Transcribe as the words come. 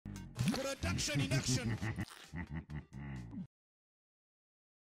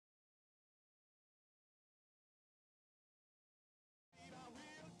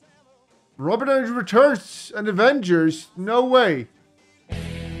Robert Downey returns and Avengers? No way.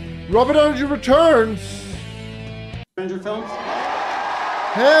 Robert Downey returns. Avenger films?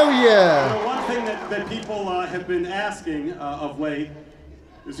 Hell yeah. You know, one thing that people have been asking of late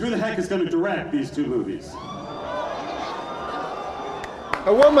is who the heck is going to direct these two movies?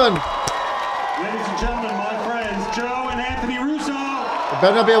 A woman. Ladies and gentlemen, my friends, Joe and Anthony Russo. It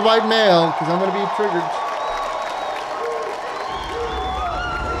better not be a white male, because I'm going to be triggered.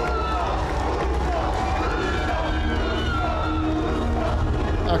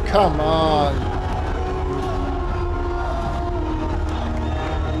 Oh, come on.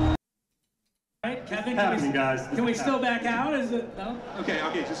 Right, Kevin, guys. Can we still back out? Is it no? Okay,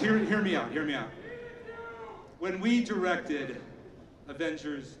 just hear me out. When we directed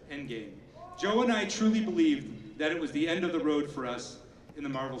Avengers Endgame, Joe and I truly believed that it was the end of the road for us in the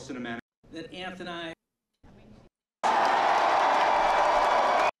Marvel Cinematic. That Anthony.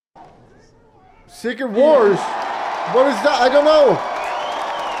 Secret Wars? What is that? I don't know.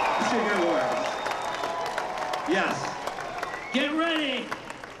 Secret Wars. Yes. Get ready.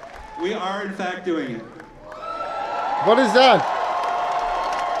 We are in fact doing it. What is that?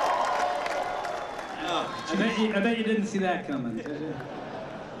 Oh, I bet you didn't see that coming.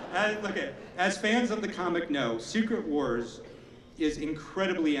 Look, as fans of the comic know, Secret Wars is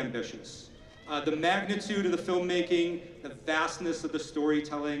incredibly ambitious. The magnitude of the filmmaking, the vastness of the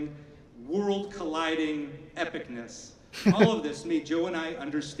storytelling, world-colliding epicness, all of this made Joe and I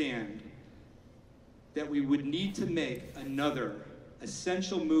understand that we would need to make another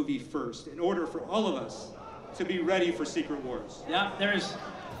essential movie first in order for all of us to be ready for Secret Wars. Yeah, there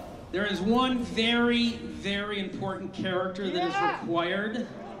is one very, very important character that is required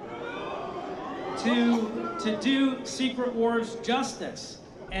to do Secret Wars justice,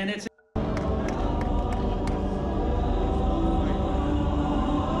 and it's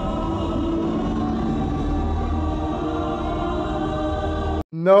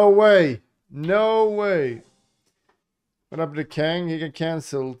No way. No way. What happened to Kang? He got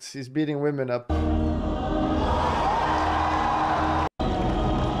cancelled. He's beating women up.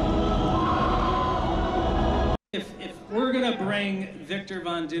 if we're gonna bring Victor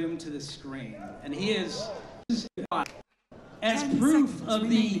Von Doom to the screen, and he is as proof of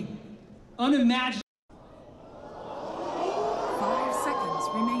the unimaginable. 5 seconds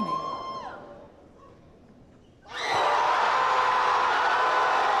remaining.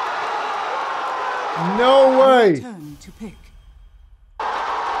 No way. Turn to pick.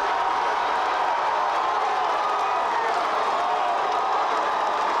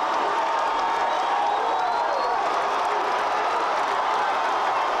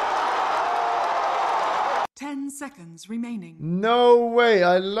 Seconds remaining. No way.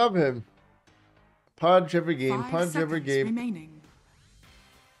 I love him. Punch every game. Punch every game. Remaining.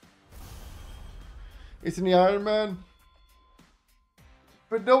 Isn't he Iron Man?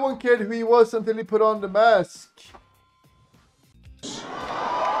 But no one cared who he was until he put on the mask. Who's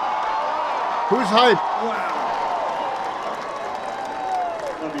hype? Wow.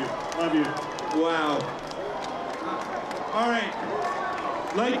 Love you. Wow. All right.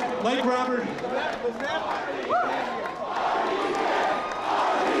 Like Robert.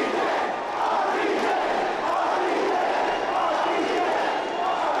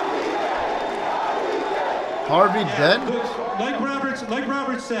 Harvey Dent? Like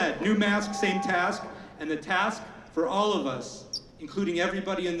Robert said, new mask, same task, and the task for all of us, including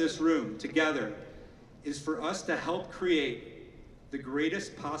everybody in this room together, is for us to help create the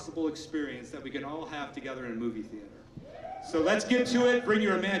greatest possible experience that we can all have together in a movie theater. So let's get to it. Bring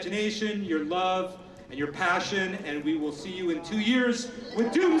your imagination, your love, and your passion, and we will see you in 2 years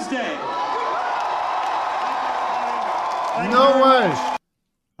with Doomsday. No way.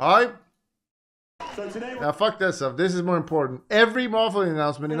 Hype. So today Now fuck this up. This is more important. Every Marvel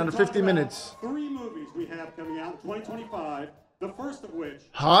announcement in under 50 minutes. 3 movies we have coming out in 2025. The first of which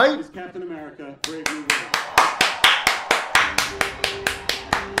is Captain America: Brave New World.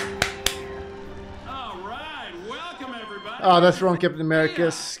 All right, welcome everybody. Oh, that's wrong, Captain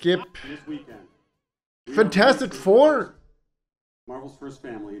America. Skip. This weekend. Fantastic Four. Marvel's first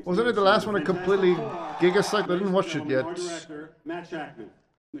family. Wasn't it the last one I completely giga-sucked? I didn't watch it yet. Our director, Matt Shackman.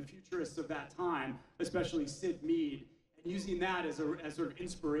 The futurists of that time, especially Sid Mead, and using that as a sort of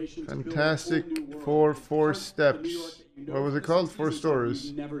inspiration. Fantastic to build a whole new world. Four Part of Steps. the New York that you know What was it for called? seasons Four that Stories.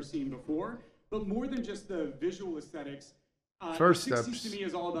 you've never seen before, but more than just the visual aesthetics. First the 60s Steps. to me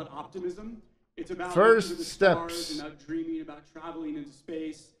is all about optimism. It's about First looking to the Steps. stars and about dreaming, about traveling into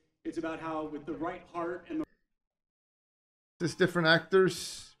space. It's about how with the right heart and the There's different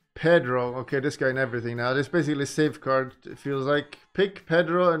actors. Pedro. Okay, this guy and everything now. This basically safeguard. It feels like pick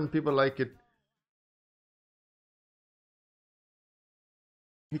Pedro and people like it.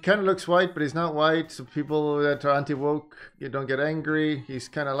 He kind of looks white, but he's not white. So people that are anti-woke, you don't get angry. He's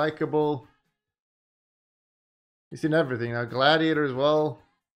kind of likable. He's in everything now. Gladiator as well.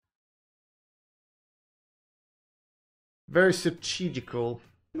 Very strategical.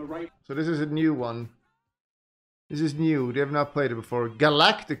 right. So this is a new one. This is new. They have not played it before.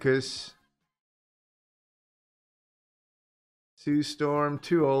 Galacticus. Sue Storm.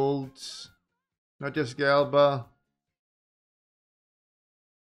 Two olds. Not just Galba.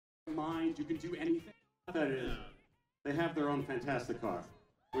 Mind, you can do anything. That is, they have their own fantastic car,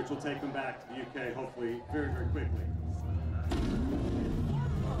 which will take them back to the UK, hopefully, very, very quickly.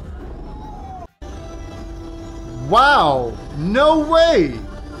 Wow! No way!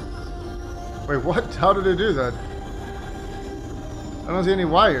 Wait, what? How did they do that? I don't see any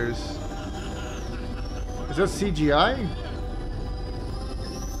wires. Is that CGI?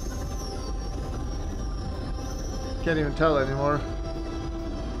 Can't even tell anymore.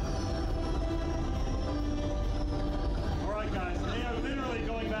 Alright guys, they are literally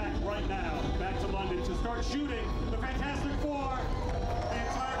going back right now, back to London to start shooting the Fantastic Four.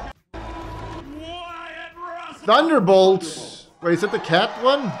 The entire Wyatt Russell! Thunderbolts! Wait, is that the cat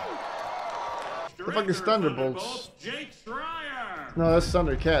one? What the fuck is Thunderbolts? Jake Schreier! No, that's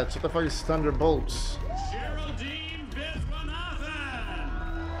Thundercats. What the fuck is Thunderbolts? Geraldine Viswanathan!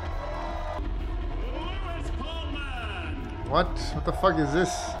 Lewis Pullman! What? What the fuck is this?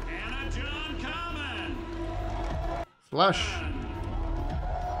 Anna John Common! Flash. Anna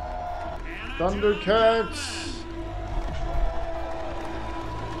Thundercats.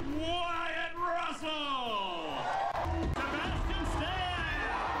 Wyatt Russell! Sebastian Stan!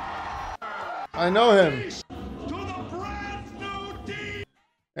 I know him. To the brand new team!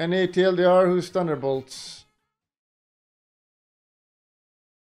 NATLDR, who's Thunderbolts?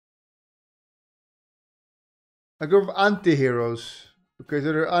 I go with anti-heroes because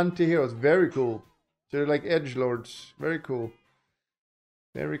they're anti-heroes. Very cool. They're like edgelords. Very cool.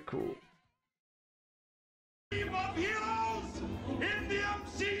 Very cool. Team of heroes in the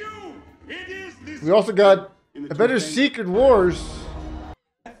MCU! It is this We also got a better Secret Wars.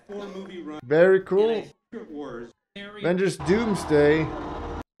 4-movie run. Very cool. Secret Wars. Avengers Doomsday.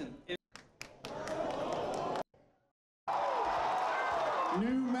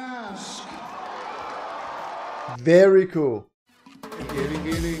 new mask. Very cool.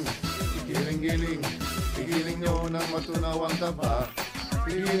 Giling-giling, giling-giling, giling nyo nang matunawang taba.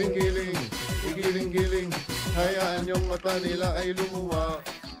 Giling-giling, giling-giling, hayaan yung mata nila ay lumuwa.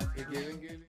 Giling-giling.